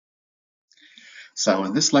So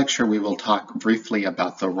in this lecture, we will talk briefly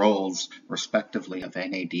about the roles, respectively, of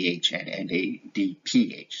NADH and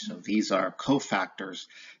NADPH. So these are cofactors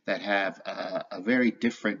that have a very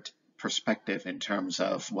different perspective in terms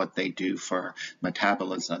of what they do for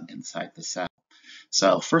metabolism inside the cell.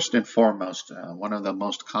 So first and foremost, one of the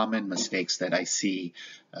most common mistakes that I see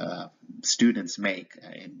students make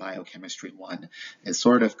in Biochemistry 1 is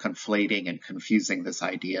sort of conflating and confusing this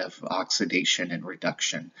idea of oxidation and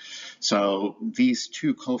reduction. So these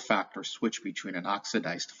two cofactors switch between an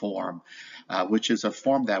oxidized form, which is a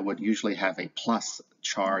form that would usually have a plus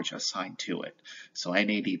charge assigned to it. So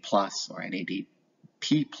NAD plus or NAD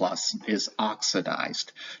P plus is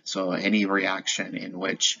oxidized. So any reaction in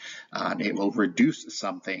which it will reduce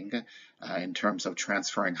something in terms of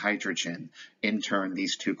transferring hydrogen, in turn,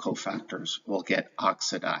 these two cofactors will get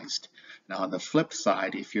oxidized. Now, on the flip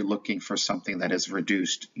side, if you're looking for something that is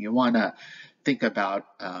reduced, you want to think about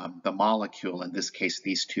the molecule, in this case,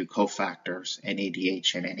 these two cofactors,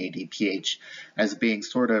 NADH and NADPH, as being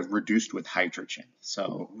sort of reduced with hydrogen.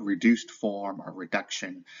 So reduced form or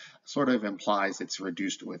reduction sort of implies it's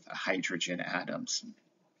reduced with hydrogen atoms.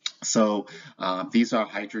 So these are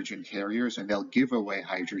hydrogen carriers, and they'll give away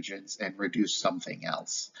hydrogens and reduce something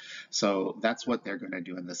else. So that's what they're going to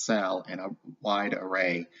do in the cell in a wide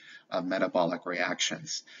array of metabolic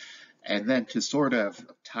reactions. And then to sort of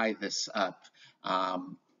tie this up,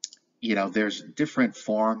 there's different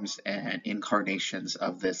forms and incarnations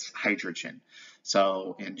of this hydrogen.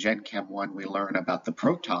 So in Gen Chem 1, we learn about the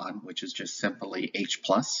proton, which is just simply H+.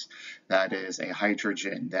 That is a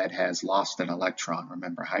hydrogen that has lost an electron.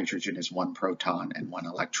 Remember, hydrogen is one proton and one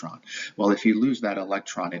electron. Well, if you lose that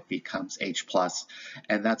electron, it becomes H+,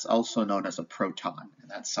 and that's also known as a proton. And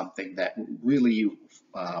that's something that really you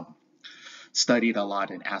studied a lot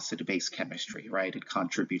in acid-base chemistry, right? It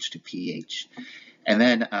contributes to pH. And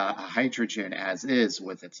then a hydrogen as is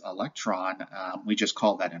with its electron, we just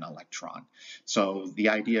call that an electron. So the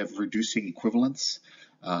idea of reducing equivalence,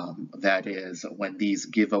 that is when these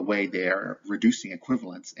give away their reducing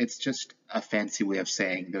equivalence, it's just a fancy way of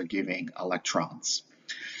saying they're giving electrons.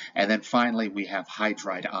 And then finally, we have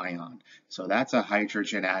hydride ion. So that's a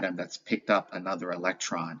hydrogen atom that's picked up another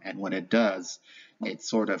electron. And when it does, it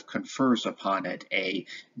sort of confers upon it a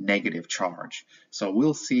negative charge. So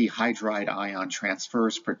we'll see hydride ion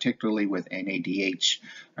transfers, particularly with NADH,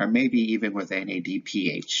 or maybe even with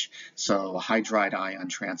NADPH. So hydride ion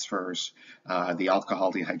transfers, the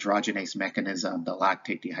alcohol dehydrogenase mechanism, the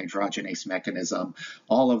lactate dehydrogenase mechanism,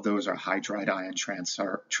 all of those are hydride ion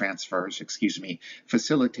transfers,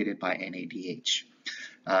 facilitated by NADH.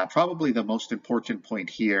 Probably the most important point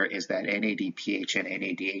here is that NADPH and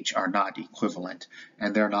NADH are not equivalent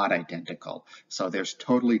and they're not identical. So there's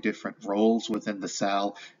totally different roles within the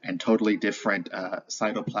cell and totally different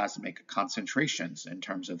cytoplasmic concentrations in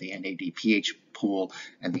terms of the NADPH pool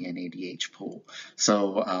and the NADH pool.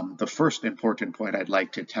 So the first important point I'd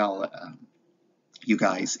like to tell you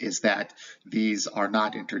guys is that these are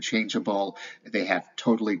not interchangeable. They have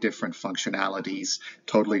totally different functionalities,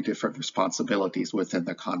 totally different responsibilities within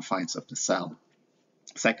the confines of the cell.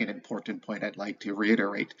 Second important point I'd like to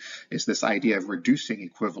reiterate is this idea of reducing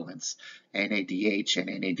equivalence. NADH and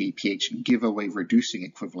NADPH give away reducing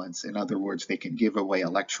equivalence. In other words, they can give away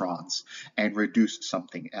electrons and reduce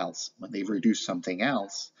something else. When they reduce something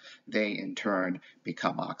else, they in turn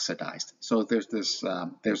become oxidized. So there's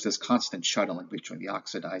this constant shuttling between the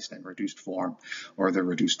oxidized and reduced form, or the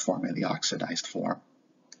reduced form and the oxidized form.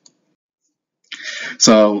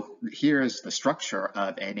 So here is the structure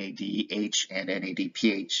of NADH and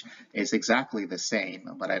NADPH is exactly the same,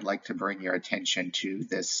 but I'd like to bring your attention to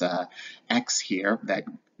this X here, that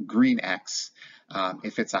green X.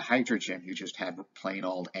 If it's a hydrogen, you just have plain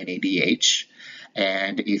old NADH.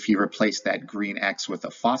 And if you replace that green X with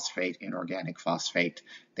a phosphate, inorganic phosphate,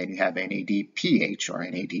 then you have NADPH or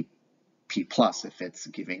NADPH. P plus if it's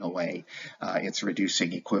giving away its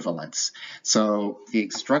reducing equivalence. So the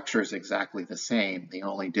structure is exactly the same. The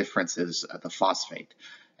only difference is the phosphate.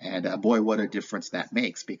 And boy, what a difference that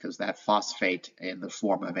makes, because that phosphate in the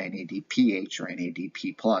form of NADPH or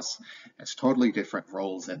NADP plus has totally different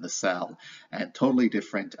roles in the cell and totally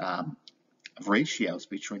different ratios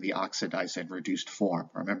between the oxidized and reduced form.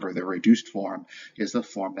 Remember, the reduced form is the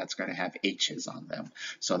form that's going to have H's on them.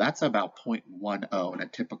 So that's about 0.10 in a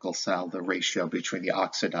typical cell, the ratio between the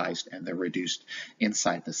oxidized and the reduced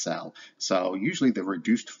inside the cell. So usually the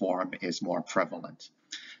reduced form is more prevalent.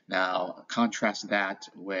 Now, contrast that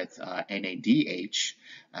with NADH,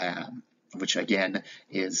 which again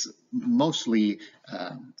is mostly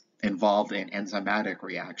involved in enzymatic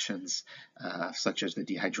reactions, such as the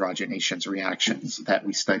dehydrogenations reactions that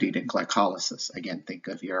we studied in glycolysis. Again, think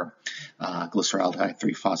of your glyceraldehyde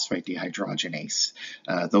 3-phosphate dehydrogenase,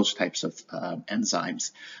 those types of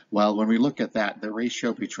enzymes. Well, when we look at that, the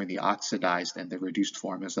ratio between the oxidized and the reduced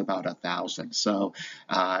form is about 1,000. So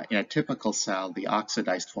in a typical cell, the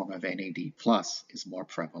oxidized form of NAD plus is more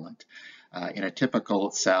prevalent. In a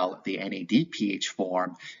typical cell, the NADPH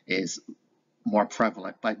form is more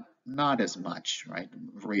prevalent, but not as much, right?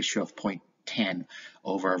 Ratio of 0.10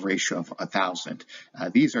 over a ratio of 1,000.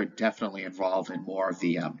 These are definitely involved in more of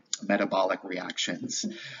the metabolic reactions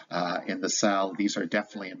in the cell. These are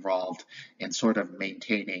definitely involved in sort of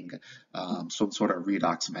maintaining some sort of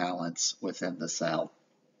redox balance within the cell.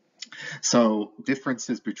 So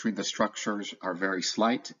differences between the structures are very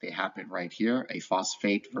slight. They happen right here, a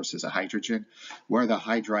phosphate versus a hydrogen, where the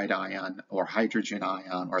hydride ion or hydrogen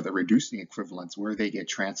ion or the reducing equivalents, where they get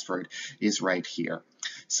transferred is right here.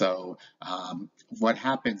 So what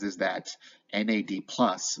happens is that NAD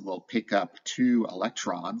plus will pick up 2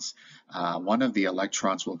 electrons. One of the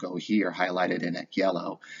electrons will go here, highlighted in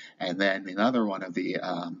yellow, and then another one of the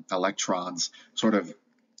electrons sort of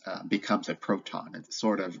becomes a proton. It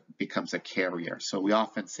sort of becomes a carrier. So we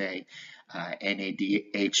often say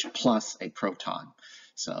NADH plus a proton.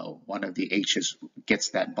 So one of the H's gets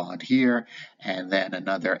that bond here, and then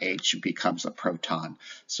another H becomes a proton.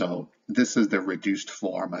 So this is the reduced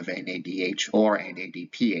form of NADH or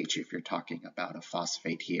NADPH if you're talking about a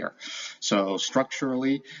phosphate here. So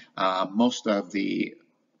structurally, most of the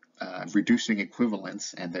reducing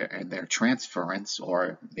equivalents and their transference,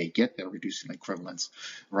 or they get their reducing equivalents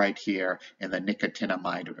right here in the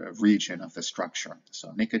nicotinamide region of the structure. So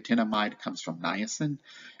nicotinamide comes from niacin,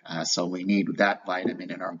 so we need that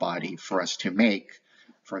vitamin in our body for us to make,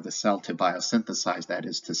 for the cell to biosynthesize, that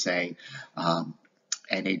is to say,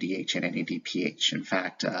 NADH and NADPH. In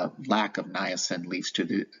fact, lack of niacin leads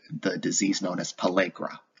to the disease known as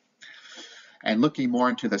pellagra. And looking more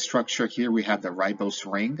into the structure here, we have the ribose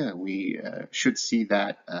ring. We should see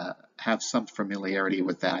that, have some familiarity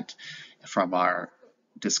with that from our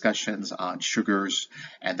discussions on sugars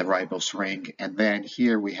and the ribose ring. And then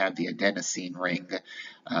here we have the adenosine ring,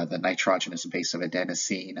 the nitrogenous base of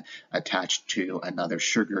adenosine attached to another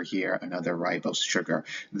sugar here, another ribose sugar.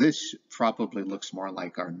 This probably looks more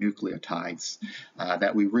like our nucleotides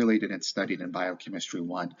that we really didn't study in Biochemistry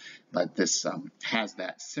 1, but this has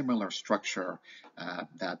that similar structure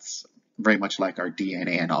that's very much like our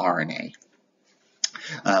DNA and RNA.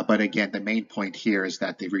 But again, the main point here is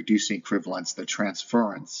that the reducing equivalence, the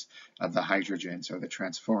transference of the hydrogens or the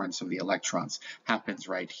transference of the electrons happens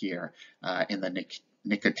right here in the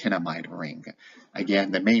nicotinamide ring.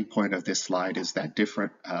 Again, the main point of this slide is that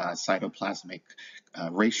different cytoplasmic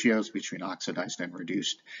ratios between oxidized and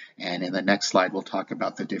reduced. And in the next slide, we'll talk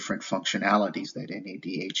about the different functionalities that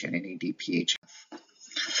NADH and NADPH have.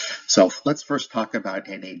 So let's first talk about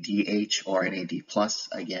NADH or NAD+.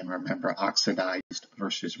 Again, remember oxidized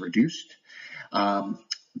versus reduced.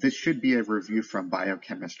 This should be a review from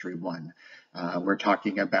Biochemistry 1. We're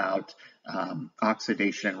talking about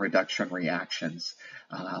oxidation and reduction reactions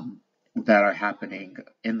that are happening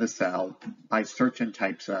in the cell by certain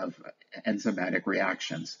types of enzymatic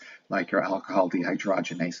reactions, like your alcohol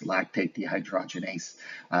dehydrogenase, lactate dehydrogenase.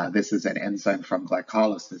 This is an enzyme from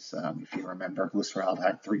glycolysis, if you remember,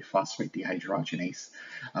 glyceraldehyde 3-phosphate dehydrogenase.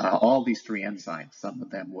 All these 3 enzymes, some of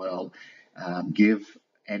them will give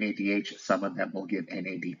NADH, some of them will give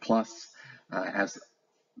NAD plus as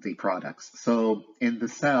the products. So in the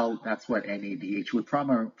cell, that's what NADH would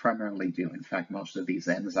primarily do. In fact, most of these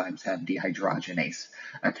enzymes have dehydrogenase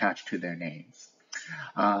attached to their names.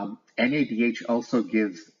 NADH also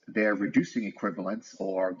gives their reducing equivalents,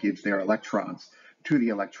 or gives their electrons to the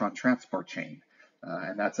electron transport chain.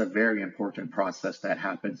 And that's a very important process that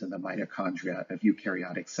happens in the mitochondria of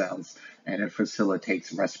eukaryotic cells, and it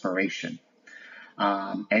facilitates respiration.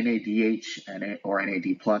 NADH or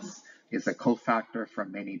NAD plus is a cofactor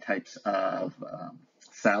from many types of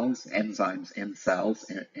cells, enzymes in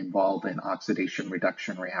cells involved in oxidation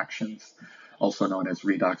reduction reactions, also known as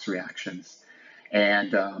redox reactions.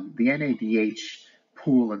 And the NADH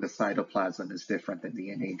pool in the cytoplasm is different than the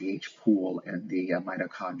NADH pool in the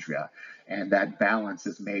mitochondria. And that balance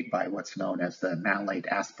is made by what's known as the malate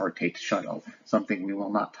aspartate shuttle, something we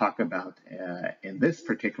will not talk about in this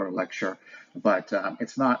particular lecture, but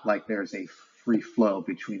it's not like there's a free flow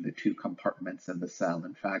between the 2 compartments in the cell.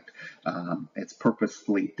 In fact, it's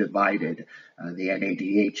purposefully divided. The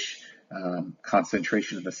NADH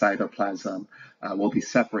concentration in the cytoplasm will be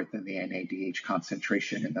separate than the NADH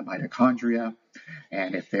concentration in the mitochondria.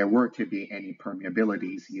 And if there were to be any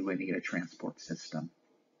permeabilities, you would need a transport system.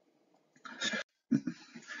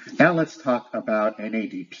 Now let's talk about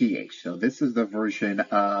NADPH. So this is the version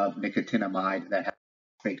of nicotinamide that has a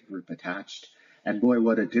phosphate group attached. And boy,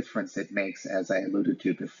 what a difference it makes, as I alluded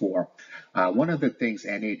to before. One of the things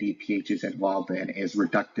NADPH is involved in is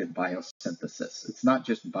reductive biosynthesis. It's not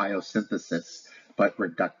just biosynthesis, but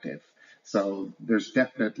reductive. So there's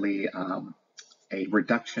definitely a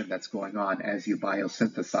reduction that's going on as you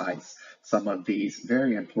biosynthesize some of these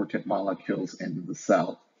very important molecules in the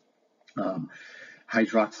cell.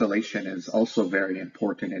 Hydroxylation is also very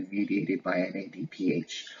important and mediated by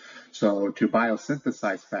NADPH. So to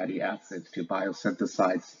biosynthesize fatty acids, to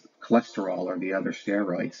biosynthesize cholesterol or the other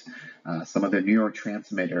steroids, some of the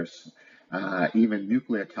neurotransmitters, even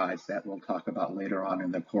nucleotides that we'll talk about later on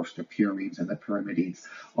in the course, the purines and the pyrimidines,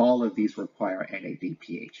 all of these require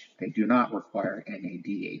NADPH. They do not require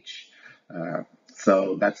NADH.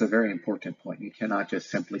 So that's a very important point. You cannot just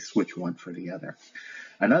simply switch one for the other.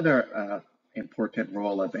 Another important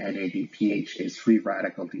role of NADPH is free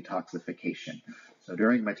radical detoxification. So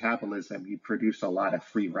during metabolism, you produce a lot of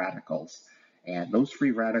free radicals, and those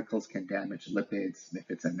free radicals can damage lipids.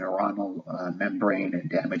 If it's a neuronal membrane and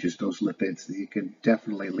damages those lipids, it can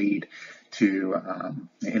definitely lead to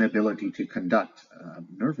inability to conduct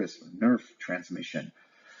nerve transmission,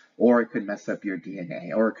 or it could mess up your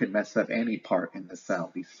DNA, or it could mess up any part in the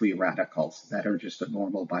cell, these free radicals that are just a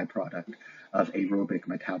normal byproduct of aerobic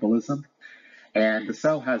metabolism. And the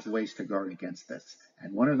cell has ways to guard against this.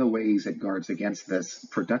 And one of the ways it guards against this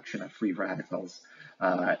production of free radicals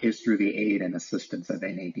is through the aid and assistance of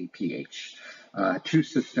NADPH. Two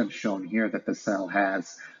systems shown here that the cell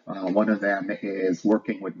has. One of them is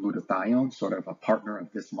working with glutathione, sort of a partner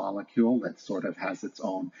of this molecule that sort of has its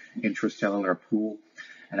own intracellular pool.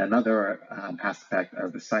 And another aspect are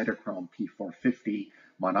the cytochrome P450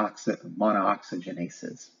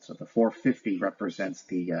 monooxygenases. So the 450 represents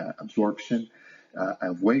the absorption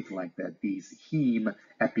of wavelength that these heme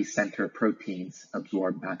epicenter proteins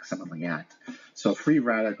absorb maximally at. So free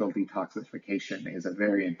radical detoxification is a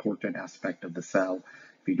very important aspect of the cell.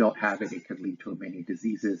 If you don't have it, it could lead to many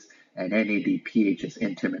diseases, and NADPH is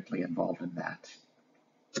intimately involved in that.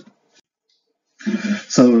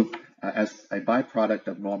 So as a byproduct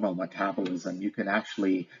of normal metabolism, you can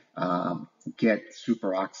actually get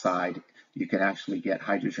superoxide. You can actually get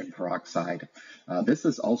hydrogen peroxide. This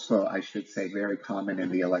is also, I should say, very common in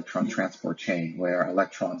the electron transport chain, where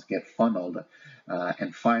electrons get funneled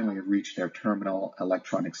and finally reach their terminal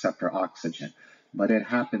electron acceptor oxygen. But it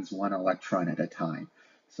happens one electron at a time.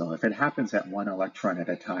 So if it happens at one electron at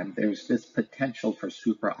a time, there's this potential for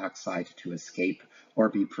superoxide to escape or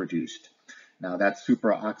be produced. Now that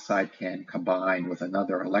superoxide can combine with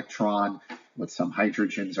another electron, with some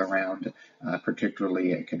hydrogens around,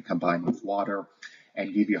 particularly it can combine with water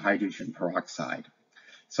and give you hydrogen peroxide.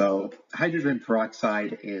 So hydrogen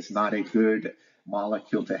peroxide is not a good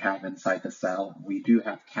molecule to have inside the cell. We do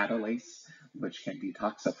have catalase, which can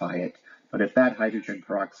detoxify it, but if that hydrogen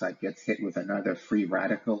peroxide gets hit with another free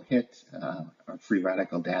radical hit or free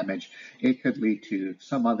radical damage, it could lead to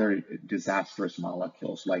some other disastrous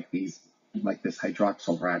molecules like this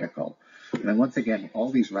hydroxyl radical. And then once again, all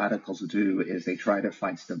these radicals do is they try to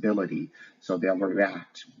find stability, so they'll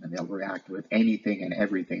react, and they'll react with anything and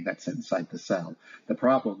everything that's inside the cell. The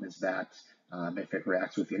problem is that if it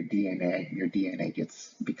reacts with your DNA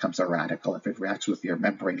becomes a radical. If it reacts with your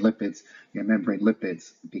membrane lipids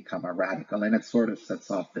become a radical, and it sort of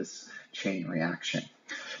sets off this chain reaction.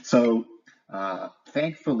 So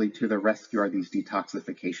thankfully, to the rescue are these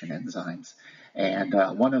detoxification enzymes. And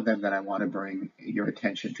one of them that I want to bring your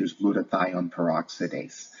attention to is glutathione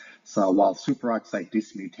peroxidase. So while superoxide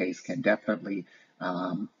dismutase can definitely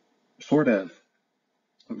sort of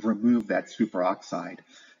remove that superoxide,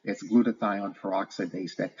 it's glutathione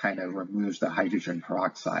peroxidase that kind of removes the hydrogen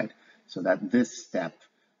peroxide, so that this step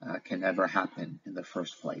can never happen in the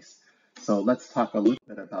first place. So let's talk a little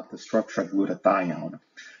bit about the structure of glutathione.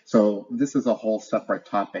 So this is a whole separate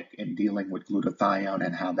topic in dealing with glutathione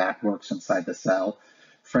and how that works inside the cell.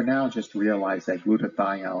 For now, just realize that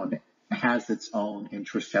glutathione has its own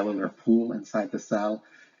intracellular pool inside the cell,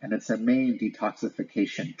 and it's a main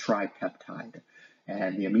detoxification tripeptide.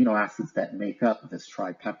 And the amino acids that make up this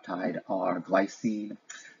tripeptide are glycine,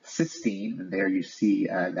 cysteine, and there you see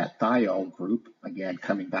that thiol group, again,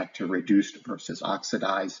 coming back to reduced versus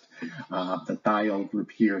oxidized. The thiol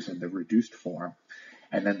group here is in the reduced form.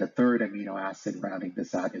 And then the third amino acid rounding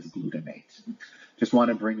this out is glutamate. Just want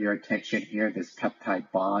to bring your attention here, this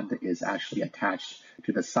peptide bond is actually attached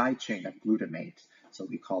to the side chain of glutamate. So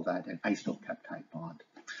we call that an isopeptide bond.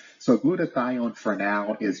 So glutathione for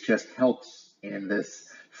now just helps in this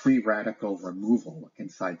free radical removal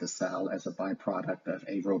inside the cell as a byproduct of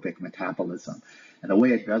aerobic metabolism. And the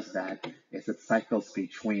way it does that is it cycles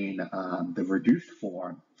between the reduced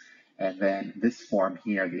form and then this form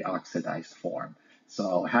here, the oxidized form.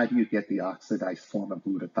 So how do you get the oxidized form of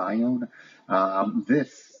glutathione?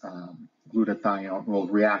 This glutathione will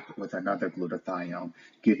react with another glutathione,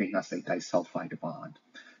 giving us a disulfide bond.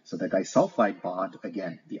 So the disulfide bond,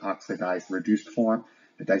 again, the oxidized reduced form,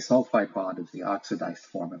 the disulfide bond is the oxidized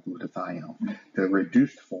form of glutathione. The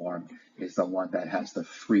reduced form is the one that has the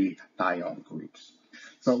free thione groups.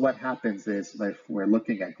 So what happens is if we're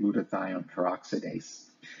looking at glutathione peroxidase,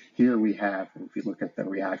 here we have, if you look at the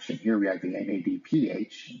reaction, here we have the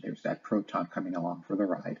NADPH, there's that proton coming along for the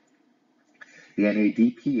ride. The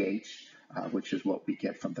NADPH, which is what we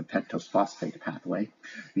get from the pentose phosphate pathway,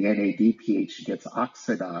 the NADPH gets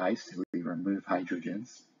oxidized, we remove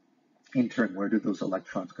hydrogens. In turn, where do those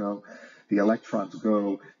electrons go? The electrons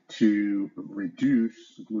go to reduce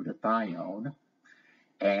glutathione.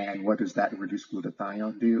 And what does that reduced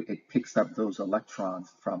glutathione do? It picks up those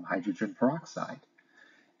electrons from hydrogen peroxide.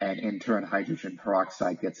 And in turn, hydrogen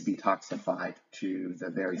peroxide gets detoxified to the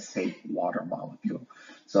very safe water molecule.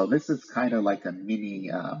 So this is kind of like a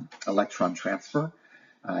mini electron transfer.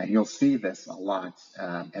 And you'll see this a lot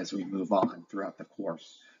as we move on throughout the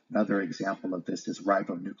course. Another example of this is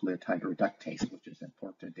ribonucleotide reductase, which is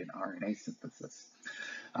important in RNA synthesis.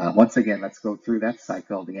 Once again, let's go through that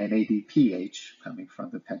cycle. The NADPH, coming from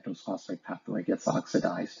the pentose phosphate pathway, gets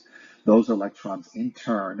oxidized. Those electrons, in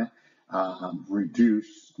turn,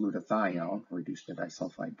 reduce glutathione, reduce the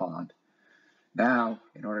disulfide bond. Now,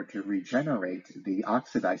 in order to regenerate the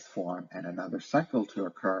oxidized form and another cycle to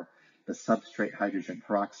occur, the substrate hydrogen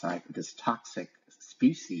peroxide, this toxic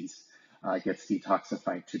species, gets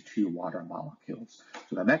detoxified to 2 water molecules.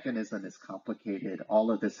 So the mechanism is complicated.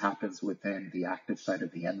 All of this happens within the active site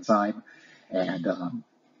of the enzyme, and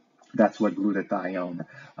that's what glutathione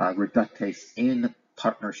reductase in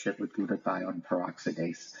partnership with glutathione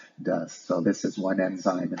peroxidase does. So this is one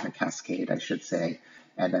enzyme in the cascade, I should say,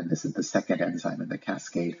 and then this is the second enzyme in the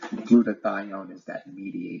cascade. Glutathione is that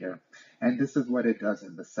mediator, and this is what it does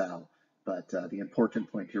in the cell. But the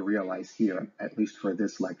important point to realize here, at least for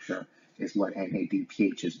this lecture, is what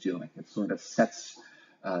NADPH is doing. It sort of sets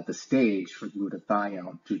the stage for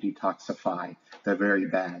glutathione to detoxify the very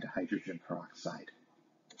bad hydrogen peroxide.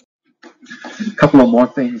 A couple of more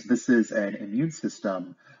things. This is an immune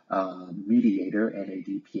system mediator,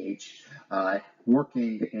 NADPH,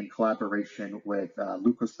 working in collaboration with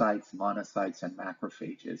leukocytes, monocytes, and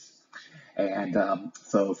macrophages. And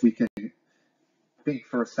so if we can think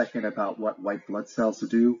for a second about what white blood cells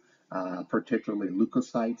do, particularly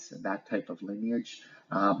leukocytes and that type of lineage,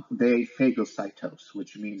 they phagocytose,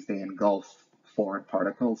 which means they engulf foreign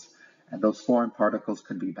particles, and those foreign particles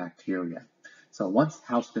can be bacteria. So once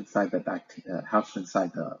housed inside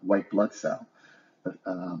the white blood cell,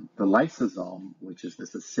 the lysosome, which is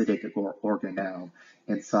this acidic organelle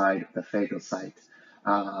inside the phagocyte,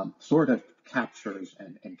 sort of captures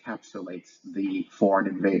and encapsulates the foreign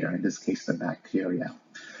invader, in this case the bacteria.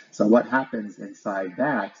 So what happens inside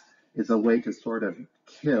that is a way to sort of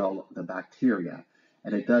kill the bacteria,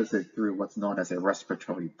 and it does it through what's known as a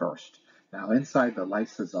respiratory burst. Now inside the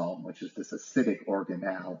lysosome, which is this acidic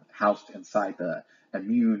organelle housed inside the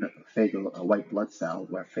immune white blood cell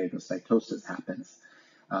where phagocytosis happens,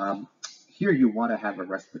 here you want to have a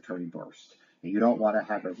respiratory burst. You don't want to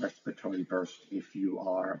have a respiratory burst if you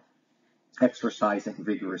are exercising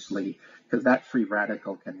vigorously, because that free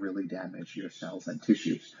radical can really damage your cells and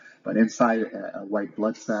tissues. But inside a white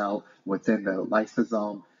blood cell within the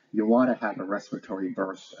lysosome, you want to have a respiratory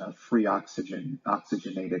burst of free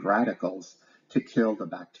oxygenated radicals to kill the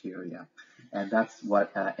bacteria. And that's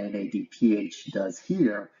what NADPH does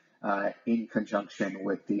here in conjunction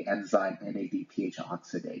with the enzyme NADPH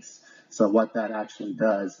oxidase. So what that actually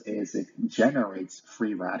does is it generates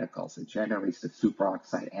free radicals. It generates the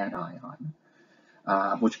superoxide anion,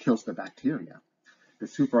 which kills the bacteria. The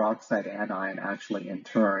superoxide anion actually, in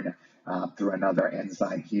turn, through another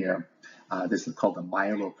enzyme here, this is called the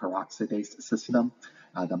myeloperoxidase system.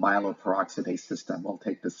 The myeloperoxidase system will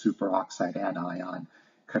take the superoxide anion,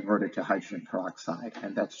 convert it to hydrogen peroxide,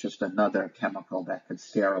 and that's just another chemical that could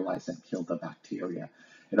sterilize and kill the bacteria.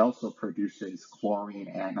 It also produces chlorine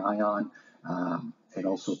anion, It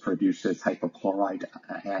also produces hypochlorite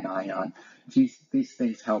anion. These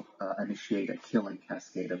things help initiate a killing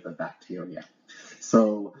cascade of the bacteria.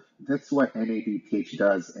 So that's what NADPH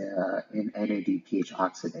does in NADPH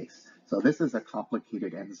oxidase. So this is a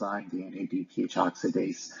complicated enzyme, the NADPH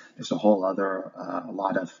oxidase. There's a whole other, a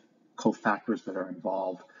lot of cofactors that are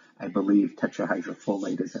involved. I believe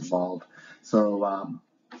tetrahydrofolate is involved. So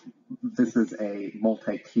this is a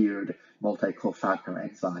multi-tiered, multi-cofactor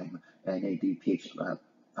enzyme, NADPH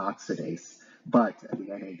oxidase. But the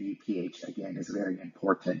NADPH, again, is very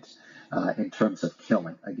important in terms of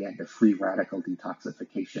killing, again, the free radical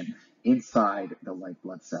detoxification inside the white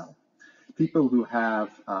blood cell. People who have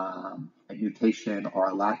a mutation or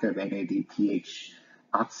a lack of NADPH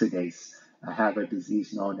oxidase have a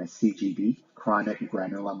disease known as CGD, chronic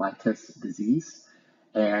granulomatous disease.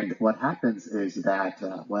 And what happens is that,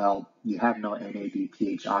 well, you have no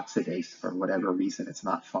NADPH oxidase for whatever reason, it's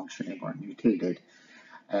not functioning or mutated.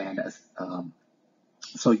 And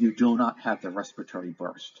so you do not have the respiratory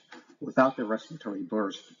burst. Without the respiratory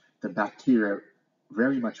burst, the bacteria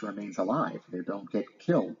very much remains alive. They don't get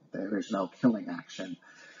killed. There is no killing action.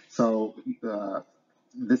 So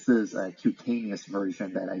this is a cutaneous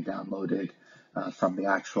version that I downloaded from the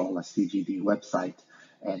actual CGD website.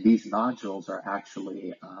 And these nodules are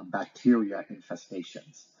actually bacteria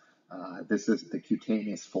infestations. This is the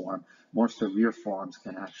cutaneous form. More severe forms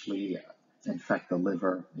can actually infect the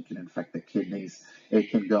liver, it can infect the kidneys, it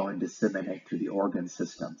can go and disseminate to the organ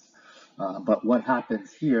systems. But what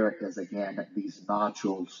happens here is, again, these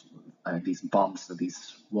nodules, these bumps,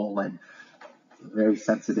 these swollen, very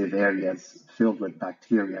sensitive areas filled with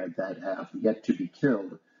bacteria that have yet to be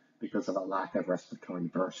killed because of a lack of respiratory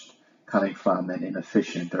burst coming from an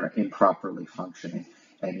inefficient or improperly functioning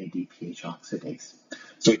NADPH oxidase.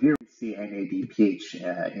 So here we see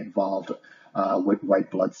NADPH involved with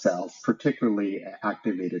white blood cells, particularly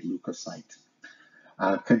activated leukocyte.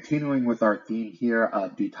 Continuing with our theme here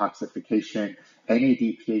of detoxification,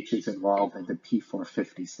 NADPH is involved in the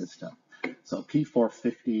P450 system. So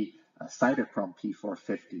P450, cytochrome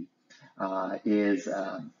P450, is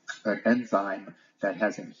an enzyme that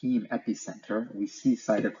has a heme epicenter. We see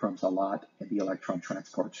cytochromes a lot in the electron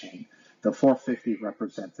transport chain. The 450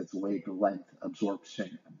 represents its wavelength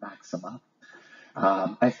absorption maxima.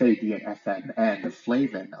 FAD and FMN, the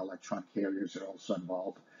flavin electron carriers, are also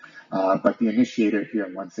involved. But the initiator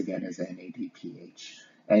here, once again, is NADPH.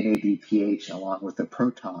 NADPH, along with the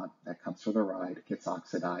proton that comes for the ride, gets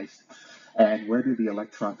oxidized. And where do the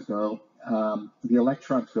electrons go? The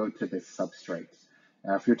electrons go to this substrate.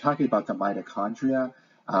 Now, if you're talking about the mitochondria,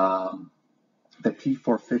 the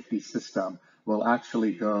P450 system will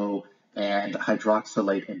actually go and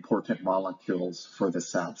hydroxylate important molecules for the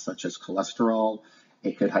cell, such as cholesterol.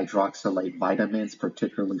 It could hydroxylate vitamins,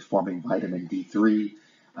 particularly forming vitamin D3.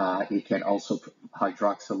 It can also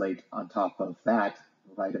hydroxylate on top of that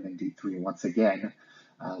vitamin D3 once again,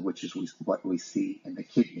 which is what we see in the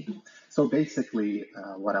kidney. So basically,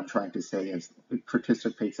 what I'm trying to say is it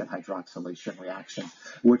participates in hydroxylation reactions,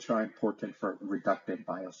 which are important for reductive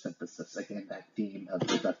biosynthesis. Again, that theme of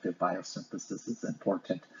reductive biosynthesis is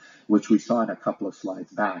important, which we saw in a couple of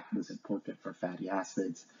slides back. It was important for fatty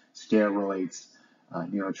acids, steroids,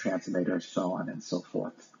 neurotransmitters, so on and so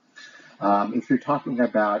forth. If you're talking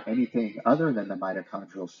about anything other than the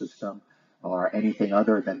mitochondrial system, or anything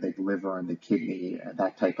other than the liver and the kidney,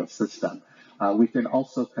 that type of system, we can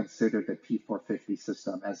also consider the P450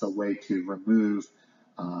 system as a way to remove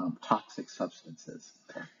toxic substances.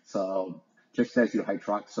 So just as you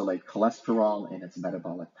hydroxylate cholesterol in its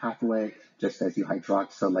metabolic pathway, just as you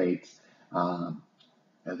hydroxylate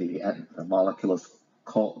the molecule of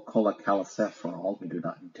cholecalciferol, we do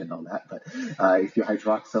not need to know that, but if you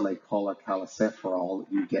hydroxylate cholecalciferol,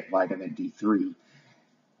 you get vitamin D3.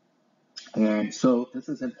 And so this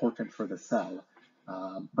is important for the cell.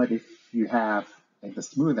 But if you have in the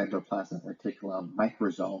smooth endoplasmic reticulum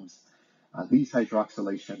microsomes, these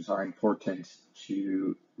hydroxylations are important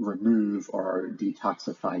to remove or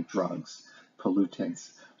detoxify drugs,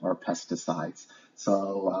 pollutants, or pesticides.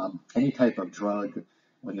 So any type of drug,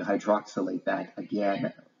 when you hydroxylate that,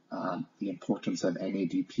 again, the importance of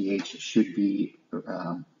NADPH should be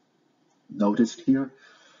noticed here.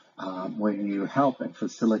 When you help and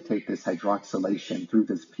facilitate this hydroxylation through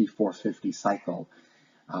this P450 cycle,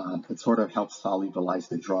 it sort of helps solubilize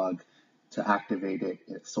the drug. To activate it,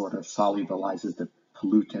 it sort of solubilizes the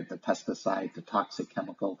pollutant, the pesticide, the toxic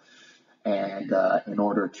chemical, and in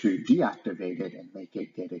order to deactivate it and make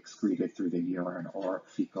it get excreted through the urine or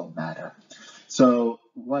fecal matter. So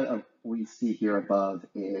what we see here above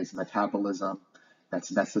is metabolism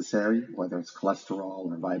that's necessary, whether it's cholesterol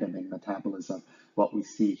or vitamin metabolism. What we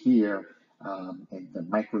see here in the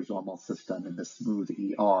microsomal system in the smooth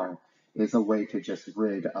ER is a way to just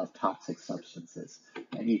rid of toxic substances.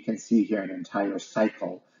 And you can see here an entire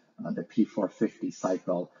cycle, the P450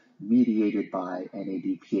 cycle, mediated by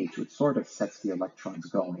NADPH, which sort of sets the electrons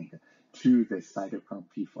going to this cytochrome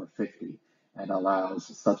P450 and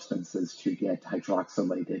allows substances to get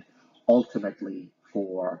hydroxylated ultimately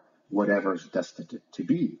for whatever's destined to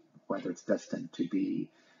be, whether it's destined to be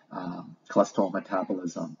cholesterol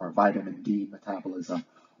metabolism or vitamin D metabolism,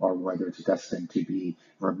 or whether it's destined to be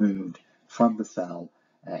removed from the cell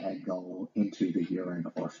and go into the urine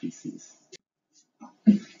or feces.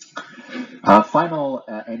 Final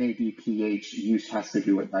NADPH use has to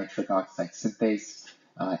do with nitric oxide synthase.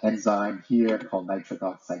 Enzyme here called nitric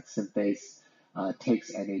oxide synthase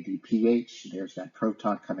takes NADPH. There's that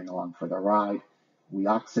proton coming along for the ride. We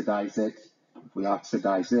oxidize it. If we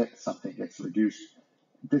oxidize it, something gets reduced.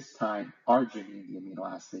 This time, arginine, the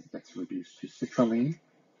amino acid, gets reduced to citrulline.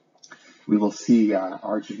 We will see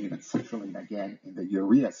arginine and citrulline again in the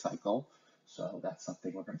urea cycle. So that's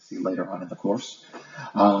something we're going to see later on in the course.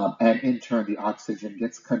 And in turn, the oxygen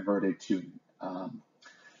gets converted to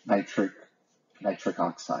nitric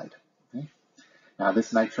oxide. Okay? Now,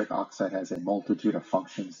 this nitric oxide has a multitude of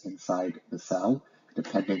functions inside the cell,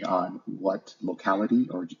 depending on what locality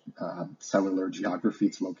or cellular geography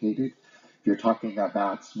it's located. If you're talking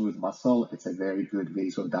about smooth muscle, it's a very good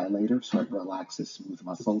vasodilator, so it relaxes smooth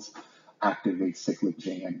muscles, activates cyclic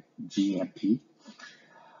GMP.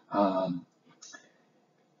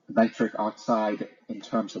 Nitric oxide, in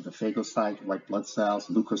terms of the phagocyte, white blood cells,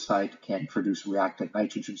 leukocyte, can produce reactive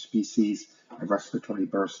nitrogen species, a respiratory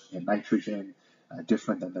burst in nitrogen,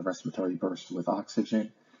 different than the respiratory burst with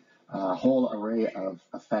oxygen. A whole array of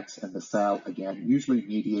effects in the cell, again, usually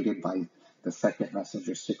mediated by the second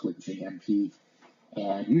messenger cyclic GMP.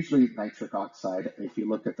 And usually nitric oxide, if you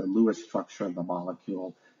look at the Lewis structure of the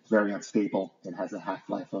molecule, it's very unstable. It has a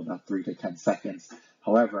half-life of about 3 to 10 seconds.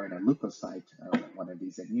 However, in a leukocyte, one of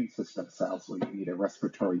these immune system cells where you need a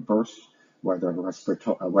respiratory burst, whether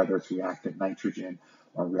it's reactive nitrogen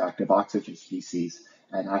or reactive oxygen species,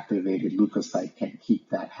 an activated leukocyte can keep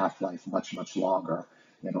that half-life much, much longer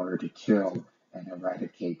in order to kill and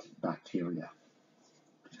eradicate bacteria.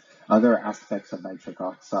 Other aspects of nitric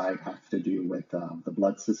oxide have to do with the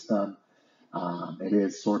blood system. It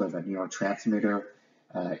is sort of a neurotransmitter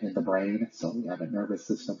in the brain, so we have a nervous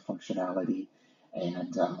system functionality,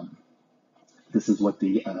 and this is what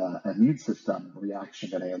the immune system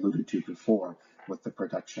reaction that I alluded to before with the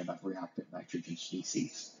production of reactive nitrogen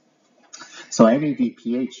species. So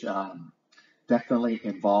NADPH definitely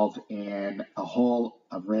involved in a whole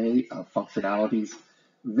array of functionalities,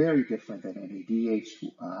 very different than NADH,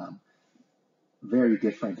 very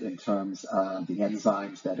different in terms of the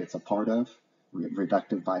enzymes that it's a part of,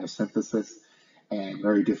 reductive biosynthesis, and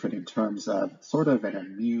very different in terms of sort of an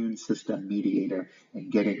immune system mediator in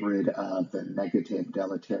getting rid of the negative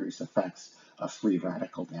deleterious effects of free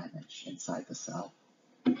radical damage inside the cell.